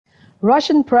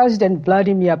Russian President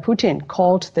Vladimir Putin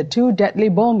called the two deadly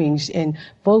bombings in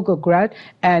Volgograd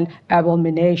an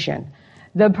abomination.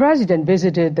 The president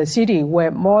visited the city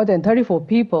where more than 34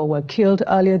 people were killed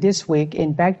earlier this week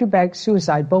in back-to-back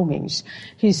suicide bombings.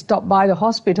 He stopped by the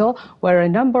hospital where a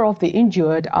number of the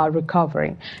injured are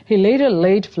recovering. He later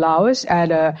laid flowers at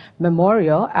a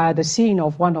memorial at the scene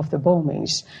of one of the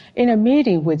bombings. In a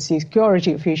meeting with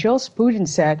security officials, Putin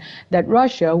said that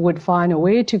Russia would find a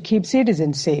way to keep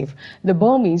citizens safe. The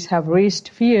bombings have raised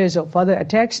fears of further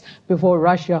attacks before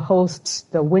Russia hosts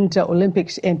the Winter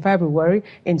Olympics in February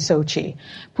in Sochi.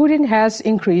 Putin has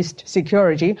increased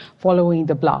security following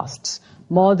the blasts.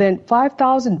 More than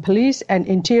 5,000 police and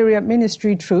Interior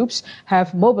Ministry troops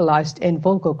have mobilized in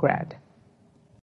Volgograd.